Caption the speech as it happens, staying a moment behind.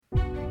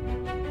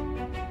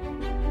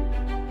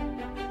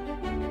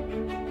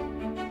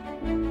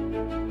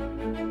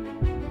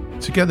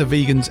Together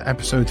Vegans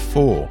episode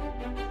 4,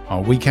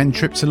 our weekend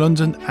trip to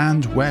London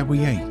and where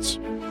we ate.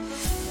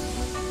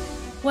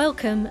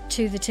 Welcome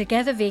to the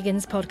Together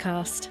Vegans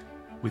podcast.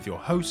 With your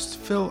hosts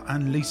Phil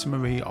and Lisa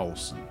Marie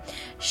Olsen.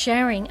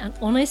 Sharing an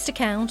honest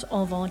account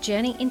of our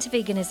journey into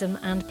veganism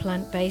and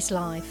plant-based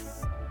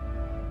life.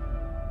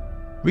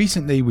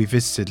 Recently we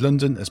visited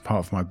London as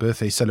part of my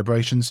birthday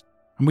celebrations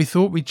and we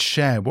thought we'd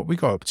share what we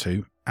got up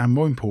to and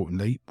more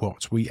importantly,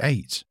 what we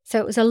ate. So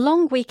it was a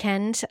long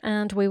weekend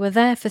and we were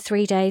there for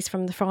 3 days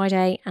from the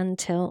Friday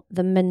until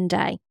the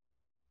Monday.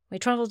 We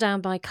travelled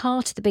down by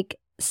car to the Big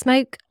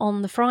Smoke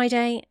on the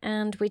Friday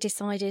and we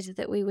decided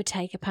that we would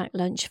take a packed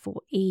lunch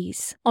for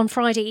ease. On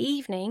Friday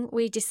evening,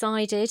 we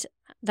decided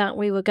that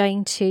we were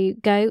going to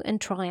go and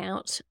try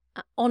out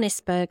an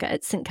Honest Burger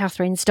at St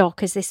Catherine's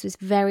Dock as this was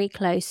very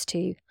close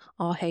to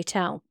our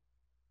hotel.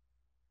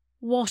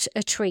 What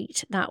a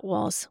treat that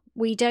was.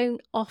 We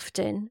don't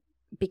often,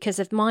 because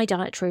of my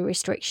dietary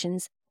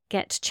restrictions,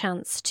 get a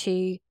chance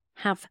to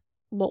have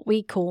what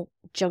we call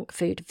junk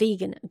food,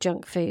 vegan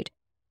junk food.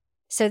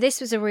 So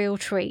this was a real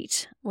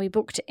treat. We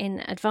booked it in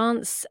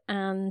advance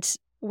and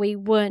we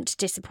weren't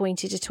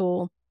disappointed at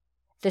all.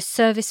 The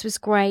service was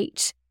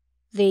great.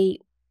 The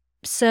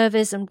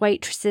servers and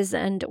waitresses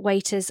and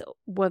waiters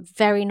were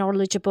very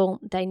knowledgeable.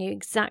 They knew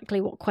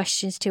exactly what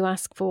questions to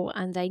ask for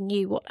and they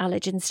knew what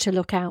allergens to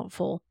look out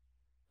for.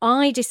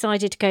 I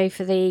decided to go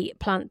for the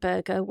plant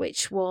burger,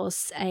 which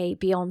was a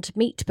Beyond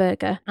Meat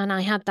burger, and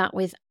I had that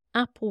with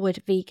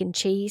Applewood vegan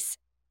cheese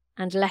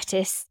and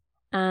lettuce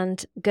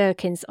and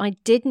gherkins. I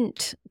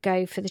didn't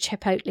go for the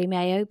chipotle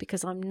mayo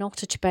because I'm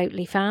not a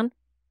chipotle fan,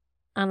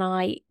 and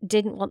I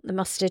didn't want the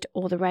mustard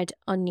or the red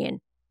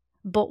onion.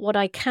 But what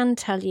I can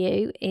tell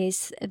you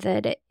is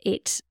that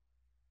it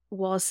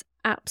was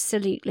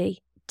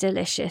absolutely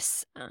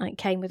delicious. It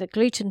came with a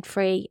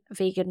gluten-free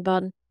vegan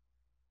bun,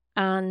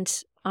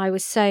 and I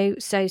was so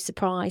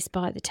surprised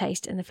by the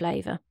taste and the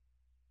flavour.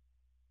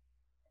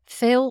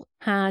 Phil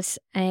had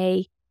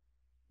a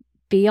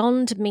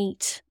Beyond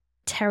Meat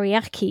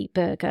teriyaki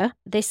burger.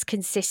 This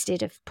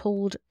consisted of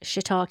pulled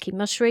shiitake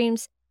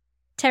mushrooms,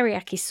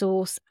 teriyaki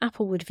sauce,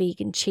 Applewood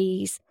vegan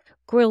cheese,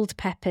 grilled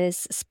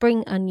peppers,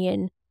 spring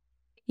onion,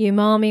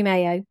 umami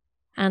mayo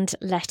and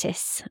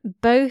lettuce.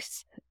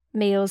 Both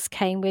meals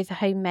came with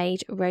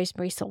homemade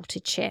rosemary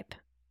salted chip.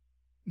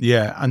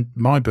 Yeah, and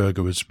my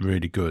burger was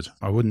really good.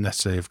 I wouldn't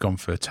necessarily have gone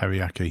for a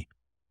teriyaki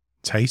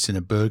taste in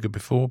a burger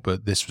before,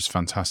 but this was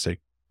fantastic.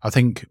 I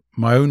think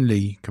my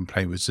only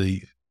complaint was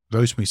the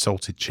rosemary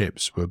salted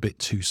chips were a bit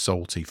too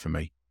salty for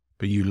me,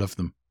 but you love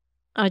them.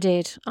 I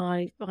did.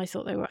 I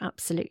thought they were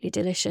absolutely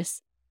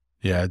delicious.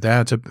 Yeah, they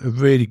had a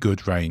really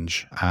good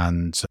range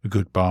and a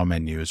good bar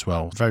menu as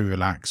well. Very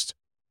relaxed.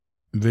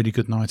 Really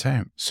good night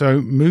out.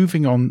 So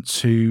moving on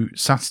to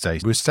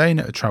Saturday, we're staying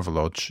at a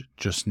Travelodge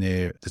just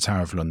near the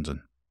Tower of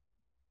London.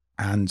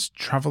 And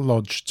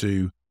Travelodge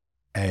do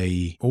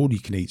a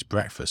all-you-can-eat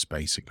breakfast,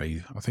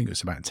 basically. I think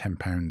it's about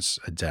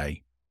 £10 a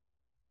day,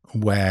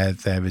 where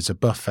there is a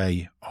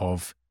buffet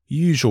of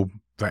usual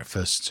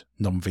breakfast,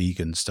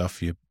 non-vegan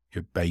stuff, your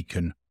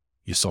bacon,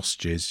 your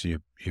sausages,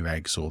 your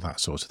eggs, all that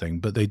sort of thing.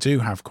 But they do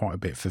have quite a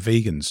bit for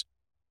vegans.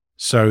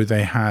 So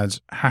they had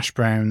hash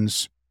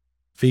browns,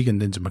 vegan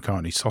Linda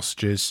McCartney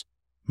sausages,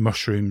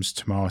 mushrooms,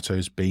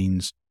 tomatoes,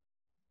 beans,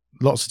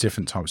 lots of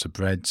different types of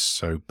breads,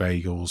 so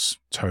bagels,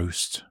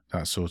 toast,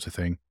 that sort of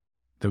thing.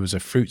 There was a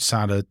fruit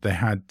salad. They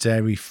had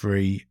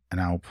dairy-free and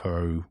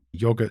Alpro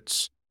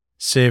yogurts,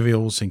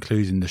 cereals,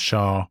 including the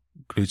Shah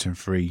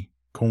gluten-free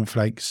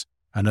cornflakes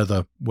and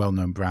other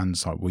well-known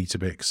brands like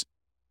Weetabix.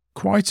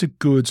 Quite a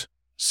good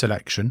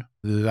selection.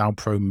 There's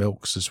Alpro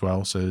milks as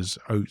well, so there's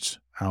oat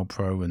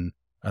Alpro and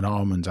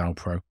almond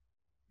Alpro.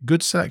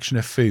 Good selection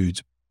of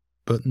food,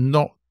 but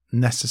not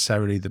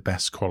necessarily the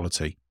best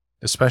quality,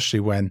 especially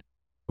when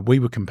we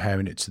were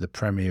comparing it to the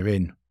Premier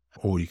Inn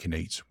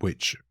all-you-can-eat,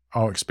 which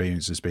our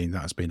experience has been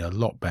that has been a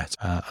lot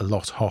better, a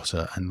lot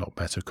hotter and a lot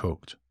better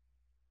cooked.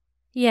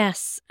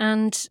 Yes,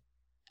 and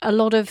a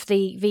lot of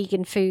the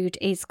vegan food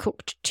is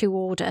cooked to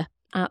order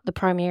at the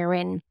Premier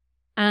Inn,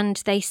 and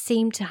they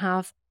seem to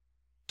have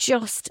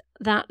just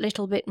that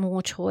little bit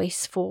more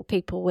choice for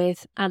people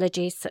with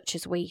allergies such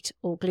as wheat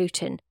or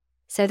gluten.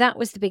 So that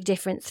was the big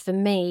difference for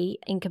me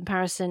in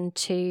comparison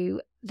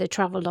to the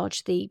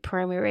Travelodge. The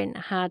Premier Inn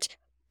had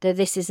the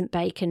This Isn't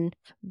Bacon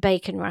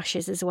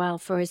rashers as well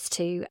for us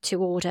to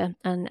order,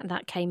 and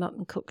that came up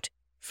and cooked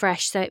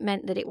fresh. So it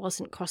meant that it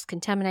wasn't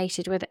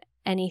cross-contaminated with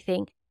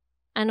anything.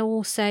 And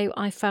also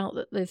I felt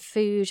that the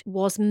food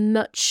was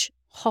much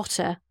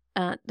hotter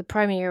at the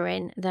Premier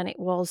Inn than it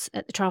was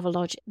at the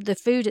Travelodge. The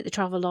food at the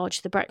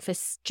Travelodge, the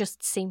breakfast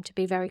just seemed to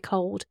be very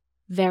cold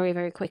very,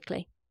 very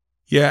quickly.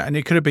 Yeah, and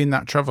it could have been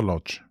that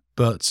Travelodge,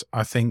 but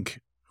I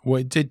think what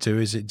it did do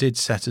is it did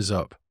set us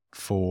up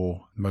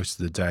for most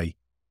of the day,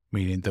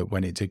 meaning that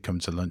when it did come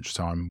to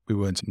lunchtime, we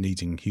weren't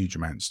needing huge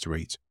amounts to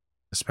eat,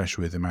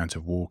 especially with the amount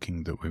of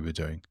walking that we were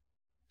doing.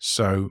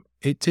 So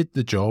it did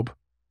the job,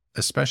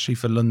 especially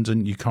for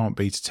London. You can't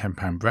beat a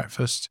 £10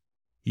 breakfast.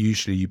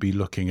 Usually you'd be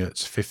looking at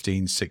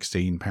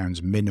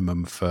 £15-16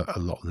 minimum for a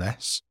lot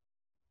less.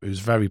 It was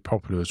very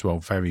popular as well,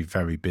 very,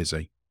 very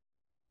busy.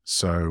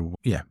 So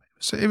yeah,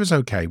 so it was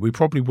okay. We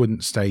probably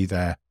wouldn't stay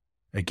there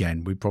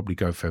again. We'd probably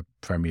go for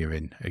Premier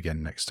Inn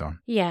again next time.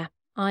 Yeah,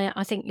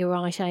 I think you're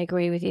right. I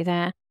agree with you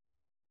there.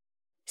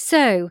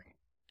 So,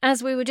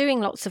 as we were doing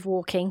lots of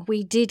walking,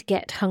 we did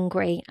get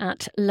hungry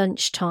at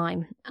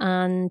lunchtime,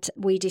 and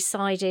we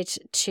decided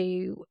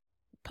to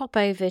pop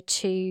over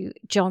to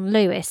John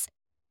Lewis.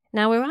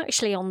 Now, we're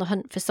actually on the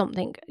hunt for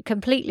something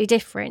completely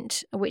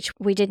different, which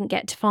we didn't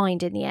get to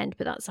find in the end,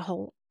 but that's a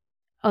whole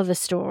other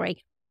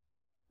story.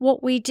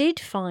 What we did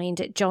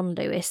find at John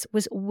Lewis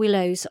was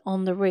Willows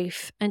on the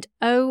Roof, and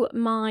oh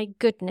my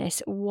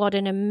goodness, what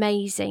an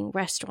amazing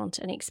restaurant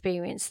and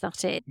experience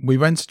that is. We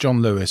went to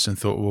John Lewis and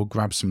thought we'll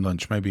grab some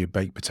lunch, maybe a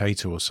baked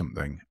potato or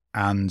something.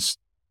 And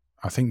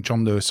I think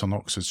John Lewis on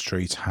Oxford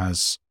Street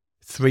has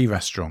 3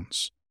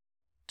 restaurants.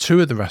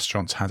 2 of the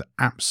restaurants had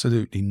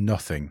absolutely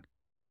nothing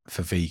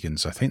for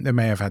vegans. I think they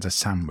may have had a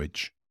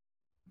sandwich,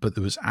 but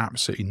there was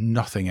absolutely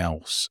nothing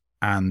else.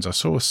 And I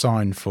saw a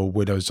sign for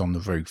Willows on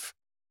the Roof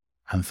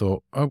and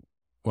thought, oh,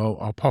 well,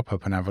 I'll pop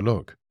up and have a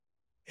look.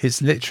 It's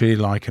literally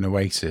like an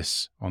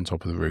oasis on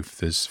top of the roof.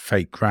 There's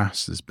fake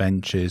grass, there's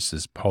benches,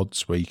 there's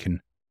pods where you can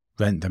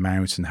rent them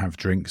out and have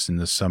drinks in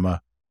the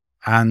summer.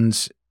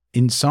 And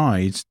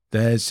inside,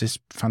 there's this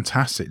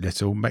fantastic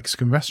little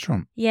Mexican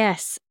restaurant.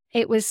 Yes,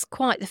 it was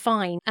quite the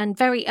find and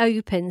very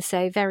open,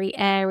 so very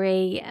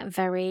airy,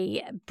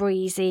 very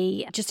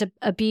breezy, just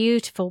a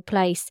beautiful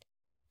place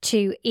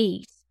to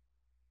eat.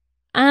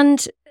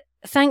 And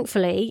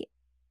thankfully,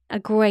 a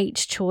great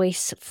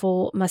choice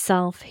for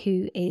myself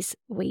who is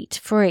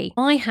wheat-free.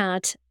 I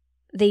had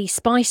the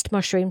spiced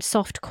mushroom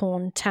soft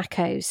corn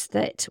tacos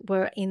that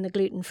were in the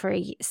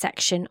gluten-free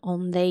section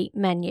on the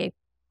menu,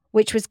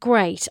 which was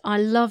great. I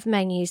love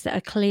menus that are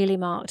clearly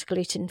marked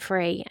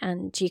gluten-free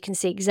and you can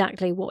see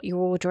exactly what you're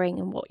ordering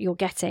and what you're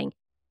getting.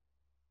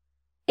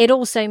 It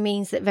also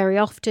means that very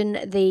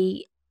often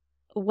the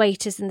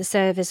waiters and the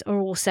servers are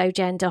also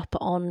genned up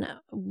on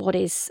what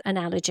is an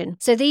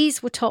allergen. So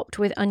these were topped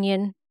with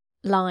onion,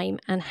 lime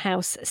and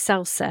house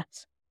salsa.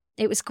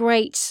 It was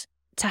great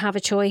to have a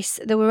choice.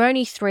 There were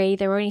only 3,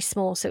 they were only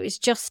small, so it was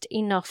just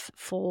enough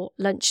for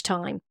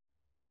lunchtime.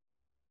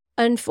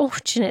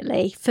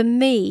 Unfortunately, for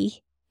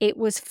me, it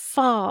was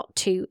far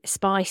too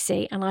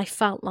spicy and I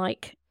felt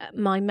like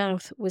my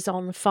mouth was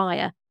on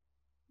fire.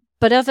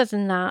 But other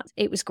than that,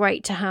 it was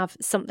great to have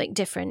something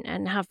different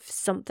and have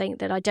something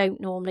that I don't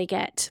normally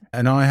get.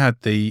 And I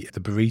had the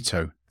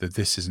burrito, the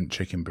This Isn't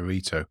Chicken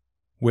burrito,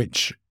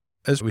 which,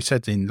 as we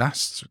said in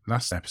last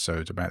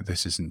episode about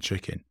This Isn't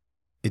Chicken,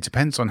 it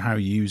depends on how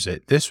you use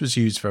it. This was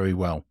used very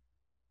well.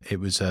 It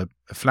was a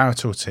flour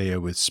tortilla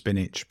with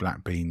spinach,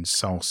 black beans,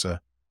 salsa,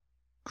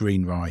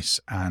 green rice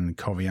and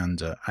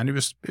coriander. And it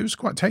was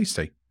quite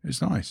tasty. It was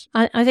nice.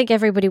 I think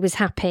everybody was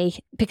happy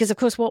because, of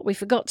course, what we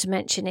forgot to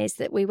mention is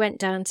that we went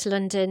down to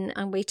London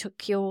and we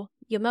took your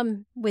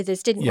mum with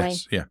us, didn't we?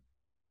 Yes, yeah.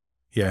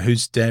 Yeah,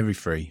 who's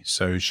dairy-free.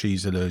 So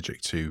she's allergic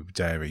to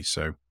dairy.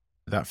 So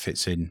that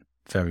fits in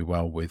very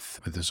well with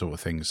the sort of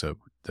things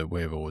that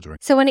we're ordering.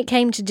 So when it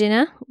came to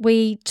dinner,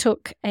 we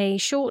took a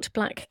short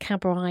black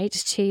cab ride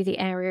to the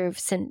area of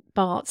St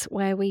Bart's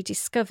where we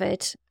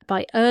discovered,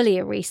 by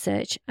earlier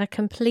research, a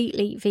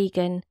completely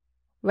vegan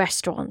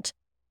restaurant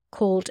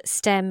called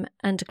Stem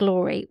and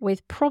Glory,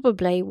 with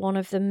probably one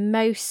of the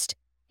most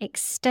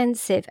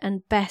extensive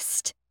and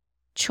best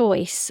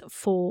choice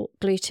for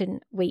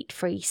gluten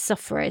wheat-free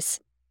sufferers.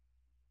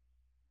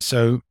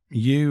 So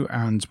you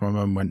and my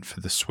mum went for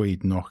the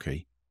Swede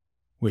gnocchi,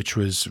 which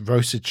was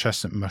roasted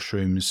chestnut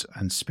mushrooms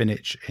and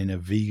spinach in a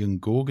vegan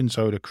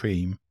gorgonzola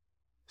cream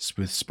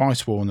with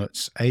spiced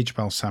walnuts, aged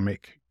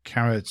balsamic,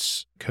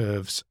 carrots,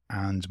 curves,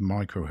 and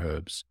micro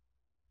herbs.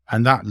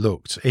 And that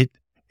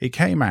it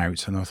came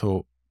out and I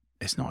thought,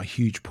 it's not a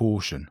huge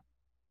portion,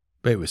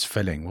 but it was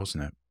filling,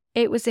 wasn't it?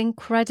 It was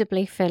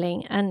incredibly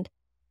filling and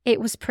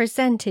it was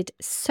presented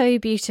so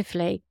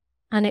beautifully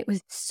and it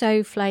was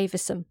so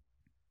flavoursome.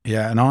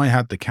 Yeah, and I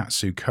had the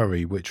katsu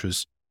curry, which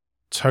was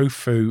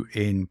tofu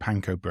in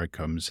panko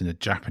breadcrumbs in a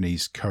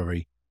Japanese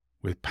curry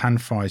with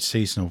pan-fried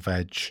seasonal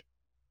veg,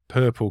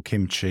 purple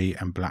kimchi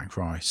and black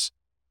rice.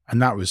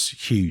 And that was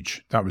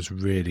huge. That was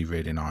really,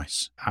 really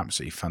nice.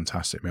 Absolutely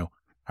fantastic meal.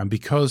 And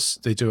because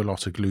they do a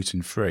lot of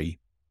gluten-free,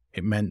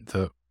 it meant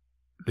that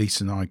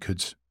Lisa and I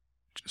could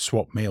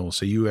swap meals.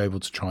 So you were able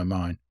to try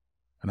mine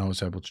and I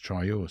was able to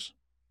try yours.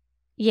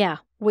 Yeah,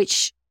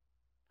 which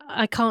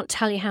I can't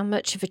tell you how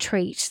much of a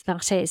treat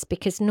that is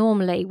because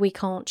normally we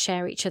can't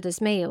share each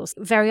other's meals.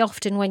 Very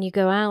often when you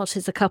go out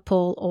as a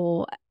couple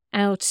or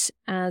out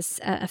as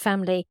a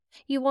family,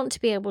 you want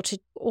to be able to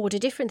order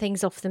different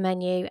things off the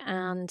menu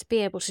and be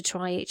able to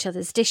try each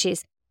other's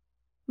dishes.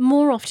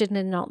 More often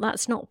than not,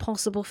 that's not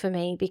possible for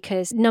me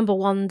because, number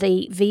one,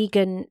 the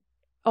vegan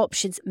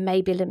options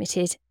may be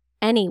limited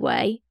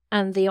anyway,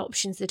 and the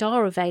options that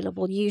are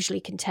available usually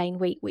contain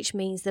wheat, which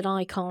means that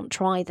I can't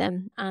try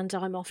them and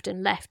I'm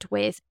often left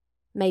with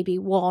maybe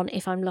one,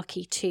 if I'm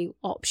lucky, two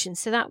options.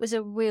 So that was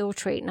a real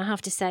treat. And I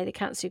have to say the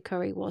katsu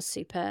curry was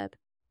superb.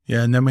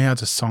 Yeah, and then we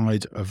had a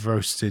side of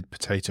roasted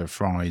potato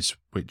fries,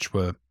 which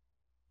were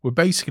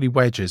basically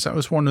wedges. That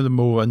was one of the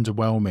more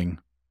underwhelming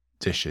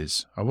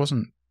dishes. I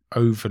wasn't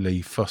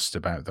overly fussed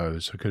about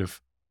those. I could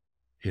have,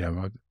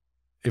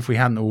 if we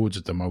hadn't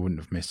ordered them, I wouldn't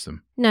have missed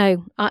them.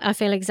 No, I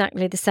feel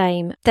exactly the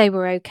same. They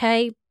were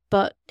okay,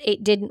 but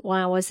it didn't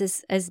wow us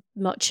as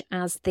much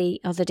as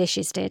the other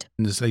dishes did.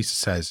 And as Lisa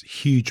says,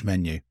 huge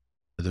menu.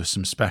 There were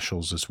some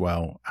specials as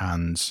well,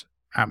 and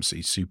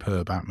absolutely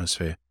superb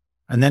atmosphere.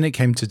 And then it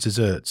came to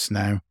desserts.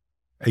 Now,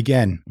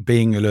 again,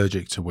 being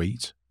allergic to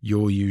wheat,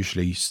 you're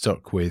usually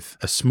stuck with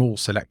a small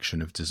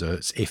selection of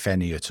desserts, if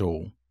any at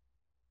all.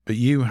 But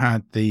you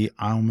had the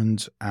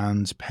almond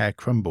and pear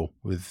crumble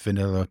with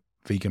vanilla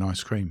vegan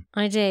ice cream.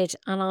 I did,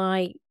 and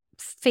I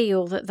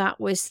feel that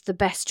was the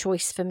best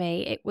choice for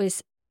me. It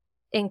was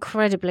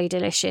incredibly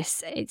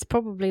delicious. It's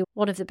probably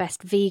one of the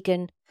best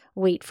vegan,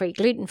 wheat-free,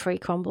 gluten-free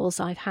crumbles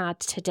I've had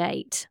to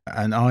date.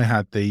 And I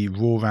had the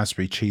raw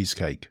raspberry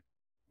cheesecake,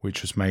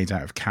 which was made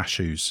out of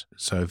cashews.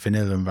 So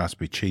vanilla and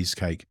raspberry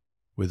cheesecake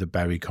with a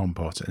berry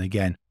compote. And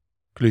again,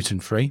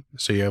 gluten-free,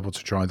 so you're able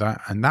to try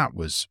that. And that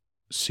was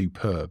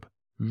superb.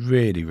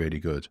 Really, really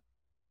good.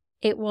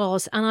 It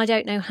was, and I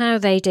don't know how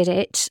they did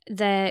it.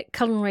 Their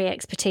culinary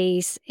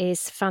expertise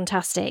is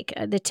fantastic.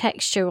 The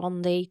texture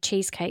on the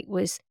cheesecake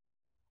was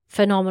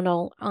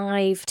phenomenal.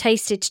 I've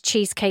tasted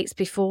cheesecakes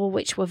before,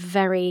 which were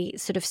very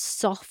sort of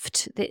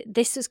soft.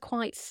 This was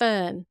quite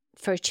firm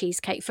for a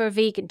cheesecake, for a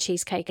vegan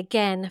cheesecake.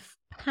 Again,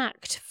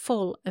 packed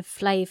full of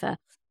flavour.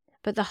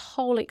 But the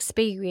whole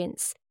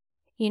experience,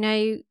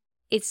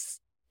 it's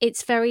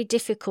very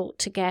difficult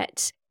to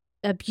get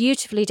a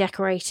beautifully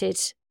decorated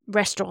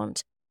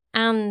restaurant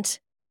and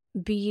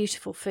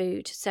beautiful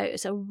food. So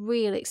it's a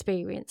real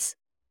experience.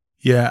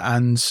 Yeah,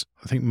 and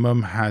I think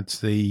Mum had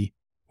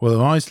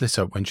her eyes lit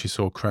up when she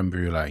saw creme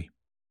brulee,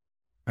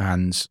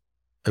 and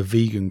a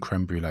vegan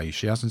creme brulee.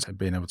 She hasn't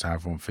been able to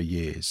have one for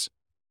years,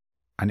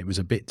 and it was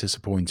a bit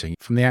disappointing.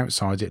 From the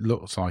outside, it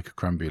looked like a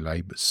creme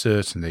brulee, but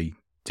certainly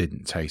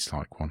didn't taste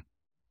like one.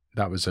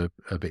 That was a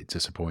bit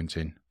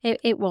disappointing.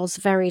 It was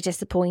very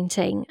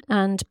disappointing,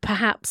 and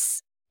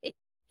perhaps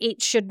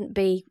it shouldn't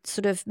be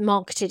sort of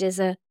marketed as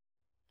a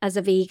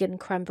vegan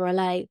creme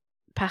brulee.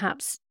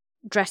 Perhaps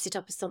dress it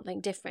up as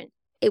something different.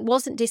 It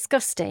wasn't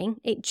disgusting.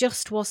 It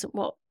just wasn't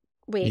what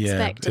we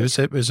expected.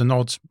 It was an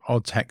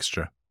odd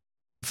texture.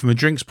 From a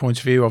drinks point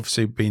of view,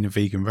 obviously being a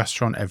vegan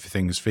restaurant,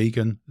 everything's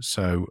vegan.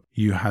 So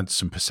you had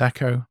some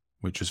Prosecco,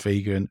 which was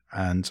vegan,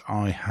 and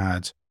I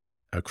had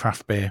a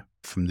craft beer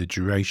from the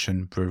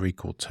Duration brewery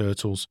called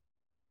Turtles.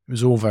 It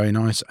was all very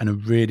nice, and a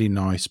really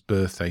nice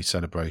birthday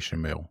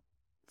celebration meal.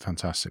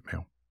 Fantastic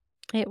meal.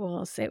 It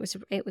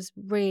was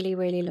really,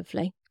 really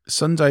lovely.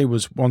 Sunday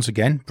was once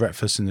again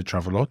breakfast in the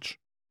Travelodge.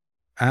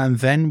 And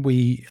then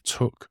we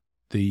took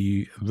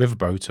the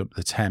riverboat up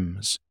the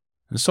Thames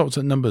and stopped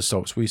at a number of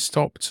stops. We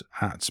stopped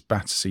at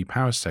Battersea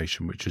Power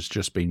Station, which has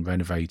just been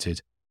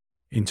renovated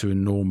into an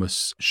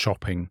enormous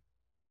shopping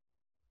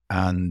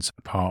and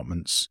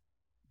apartments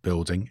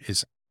building.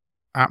 It's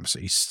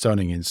absolutely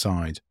stunning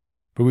inside.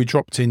 But we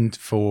dropped in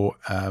for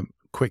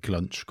quick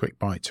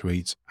bite to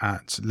eat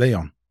at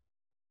Leon,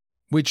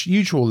 which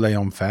usual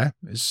Leon fare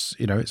is,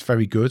 it's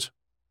very good.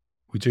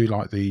 We do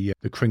like the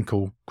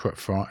crinkle cut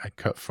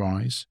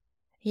fries.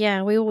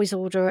 Yeah, we always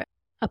order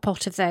a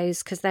pot of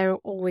those because they're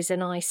always a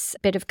nice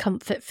bit of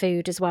comfort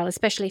food as well,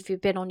 especially if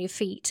you've been on your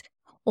feet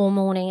all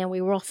morning. And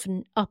we were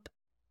often up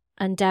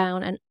and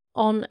down and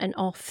on and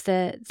off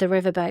the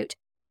riverboat.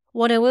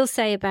 What I will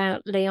say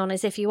about Leon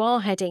is if you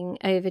are heading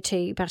over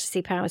to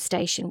Battersea Power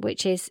Station,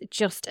 which is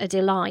just a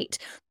delight,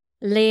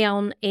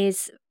 Leon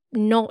is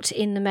not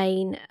in the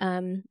main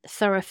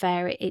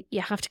thoroughfare.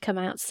 You have to come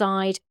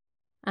outside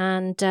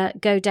and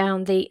go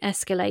down the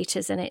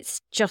escalators, and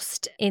it's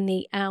just in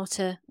the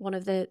outer one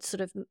of the sort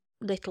of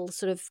little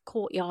sort of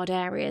courtyard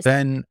areas.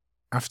 Then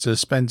after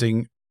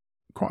spending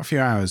quite a few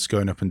hours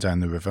going up and down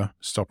the river,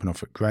 stopping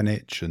off at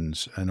Greenwich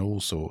and all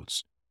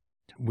sorts,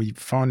 we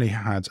finally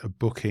had a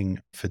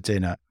booking for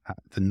dinner at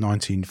the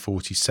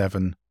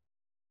 1947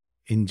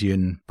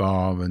 Indian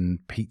bar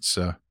and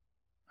pizza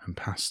and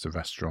pasta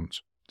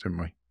restaurant, didn't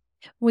we?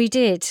 We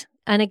did.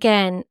 And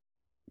again,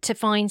 to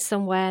find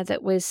somewhere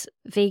that was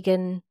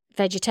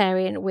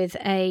vegetarian with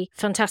a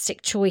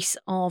fantastic choice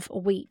of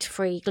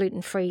wheat-free,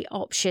 gluten-free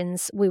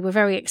options, we were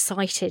very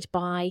excited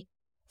by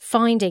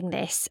finding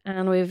this,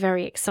 and we were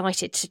very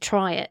excited to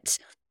try it.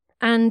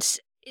 And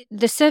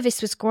the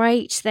service was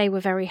great. They were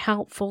very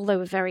helpful. They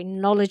were very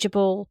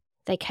knowledgeable.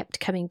 They kept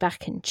coming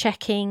back and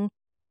checking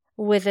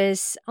with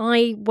us.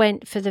 I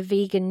went for the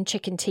vegan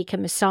chicken tikka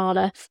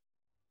masala.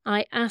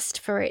 I asked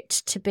for it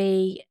to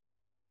be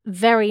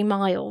very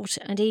mild,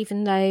 and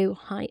even though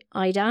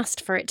I'd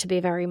asked for it to be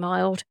very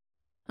mild,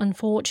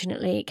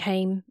 unfortunately it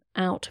came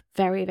out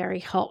very, very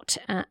hot,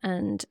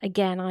 and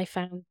again I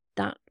found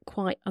that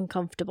quite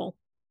uncomfortable.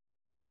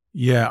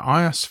 Yeah,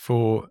 I asked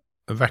for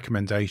a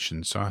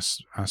recommendation, so I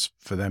asked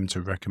for them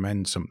to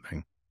recommend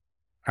something,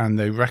 and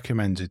they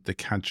recommended the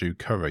Kaju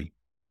curry,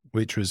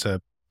 which was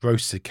a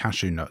roasted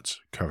cashew nut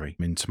curry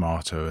in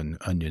tomato and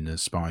onion and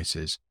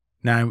spices.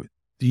 Now,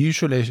 the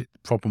usual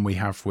problem we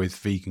have with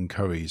vegan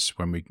curries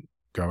when we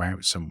go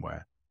out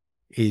somewhere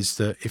is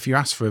that if you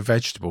ask for a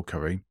vegetable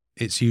curry,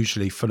 it's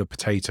usually full of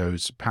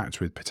potatoes, packed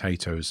with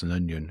potatoes and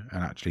onion,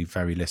 and actually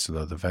very little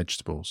other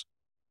vegetables.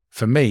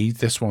 For me,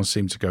 this one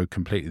seemed to go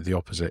completely the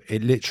opposite.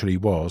 It literally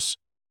was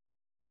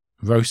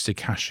roasted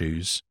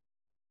cashews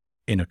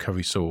in a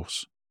curry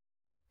sauce.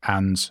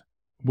 And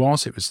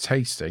whilst it was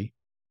tasty,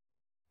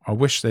 I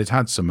wish they'd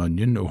had some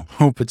onion or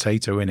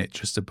potato in it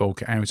just to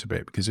bulk it out a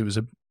bit, because it was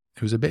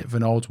a bit of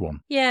an odd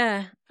one.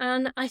 Yeah,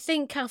 and I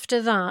think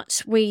after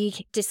that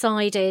we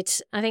decided,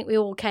 I think we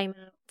all came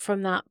out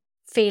from that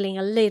feeling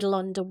a little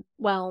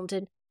underwhelmed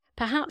and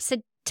perhaps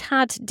a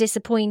tad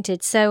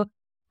disappointed. So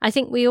I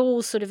think we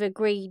all sort of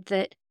agreed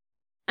that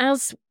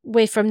as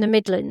we're from the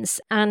Midlands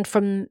and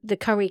from the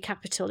curry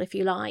capital, if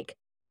you like,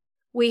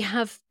 we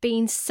have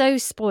been so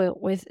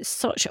spoilt with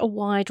such a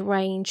wide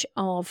range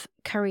of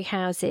curry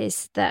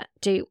houses that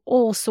do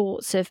all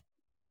sorts of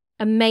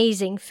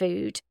amazing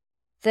food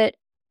that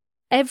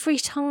every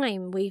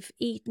time we've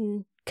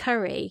eaten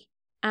curry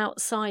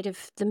outside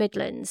of the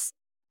Midlands,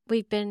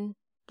 we've been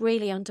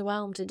really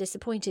underwhelmed and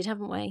disappointed,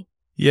 haven't we?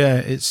 Yeah,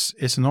 it's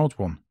an odd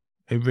one.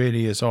 It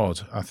really is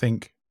odd. I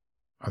think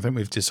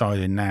we've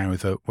decided now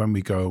that when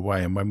we go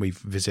away and when we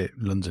visit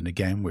London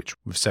again, which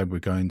we've said we're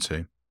going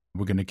to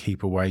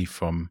keep away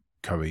from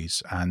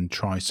curries and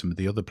try some of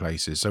the other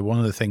places. So one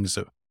of the things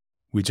that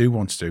we do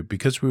want to do,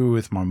 because we were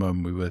with my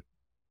mum, we were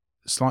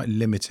slightly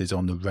limited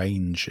on the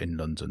range in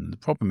London. The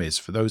problem is,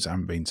 for those that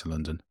haven't been to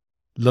London,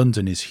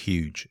 London is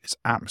huge. It's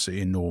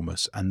absolutely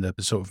enormous. And the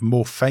sort of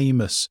more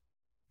famous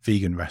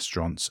vegan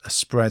restaurants are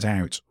spread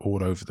out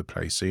all over the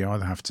place. So you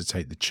either have to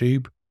take the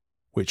tube,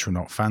 which we're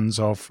not fans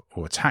of,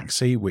 or a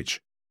taxi,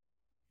 which,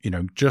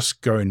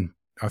 just going,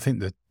 I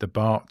think the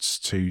Barts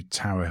to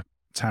Tower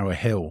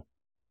Hill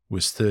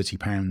was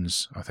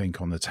 £30, I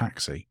think, on the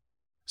taxi.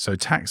 So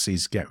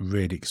taxis get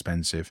really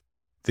expensive.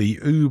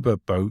 The Uber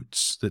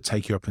boats that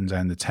take you up and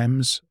down the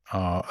Thames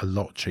are a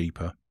lot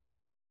cheaper,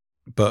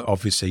 but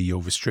obviously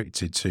you're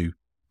restricted to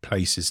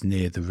places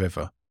near the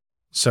river.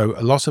 So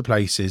a lot of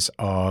places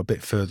are a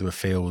bit further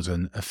afield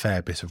and a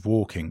fair bit of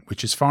walking,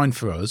 which is fine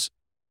for us,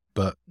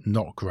 but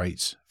not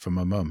great for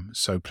my mum.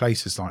 So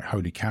places like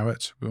Holy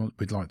Carrot,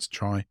 we'd like to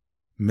try.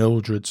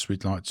 Mildred's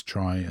we'd like to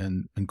try,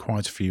 and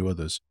quite a few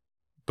others.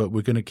 But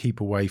we're going to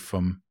keep away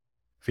from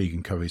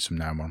vegan curries from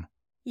now on.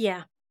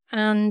 Yeah.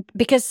 And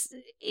because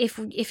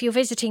if you're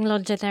visiting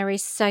London, there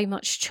is so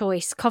much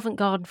choice. Covent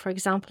Garden, for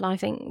example, I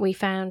think we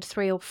found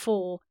 3 or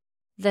 4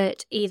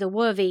 that either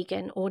were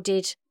vegan or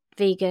did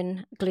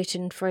vegan,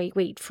 gluten-free,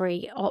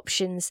 wheat-free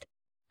options.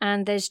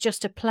 And there's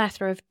just a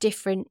plethora of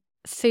different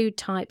food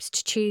types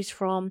to choose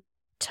from.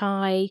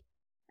 Thai,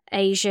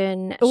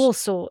 Asian, all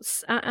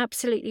sorts,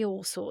 absolutely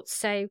all sorts.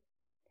 So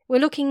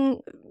we're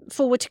looking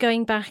forward to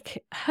going back,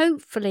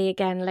 hopefully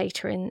again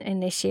later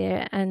in this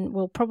year, and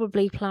we'll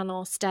probably plan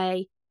our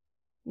stay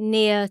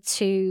near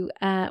to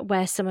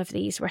where some of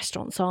these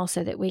restaurants are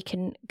so that we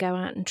can go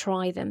out and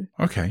try them.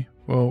 Okay,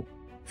 well,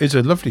 it's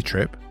a lovely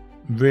trip.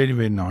 Really,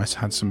 really nice.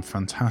 Had some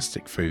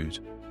fantastic food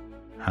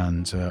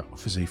and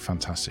obviously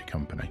fantastic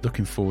company.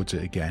 Looking forward to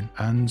it again,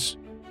 and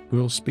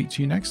we'll speak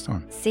to you next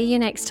time. See you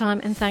next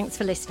time, and thanks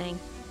for listening.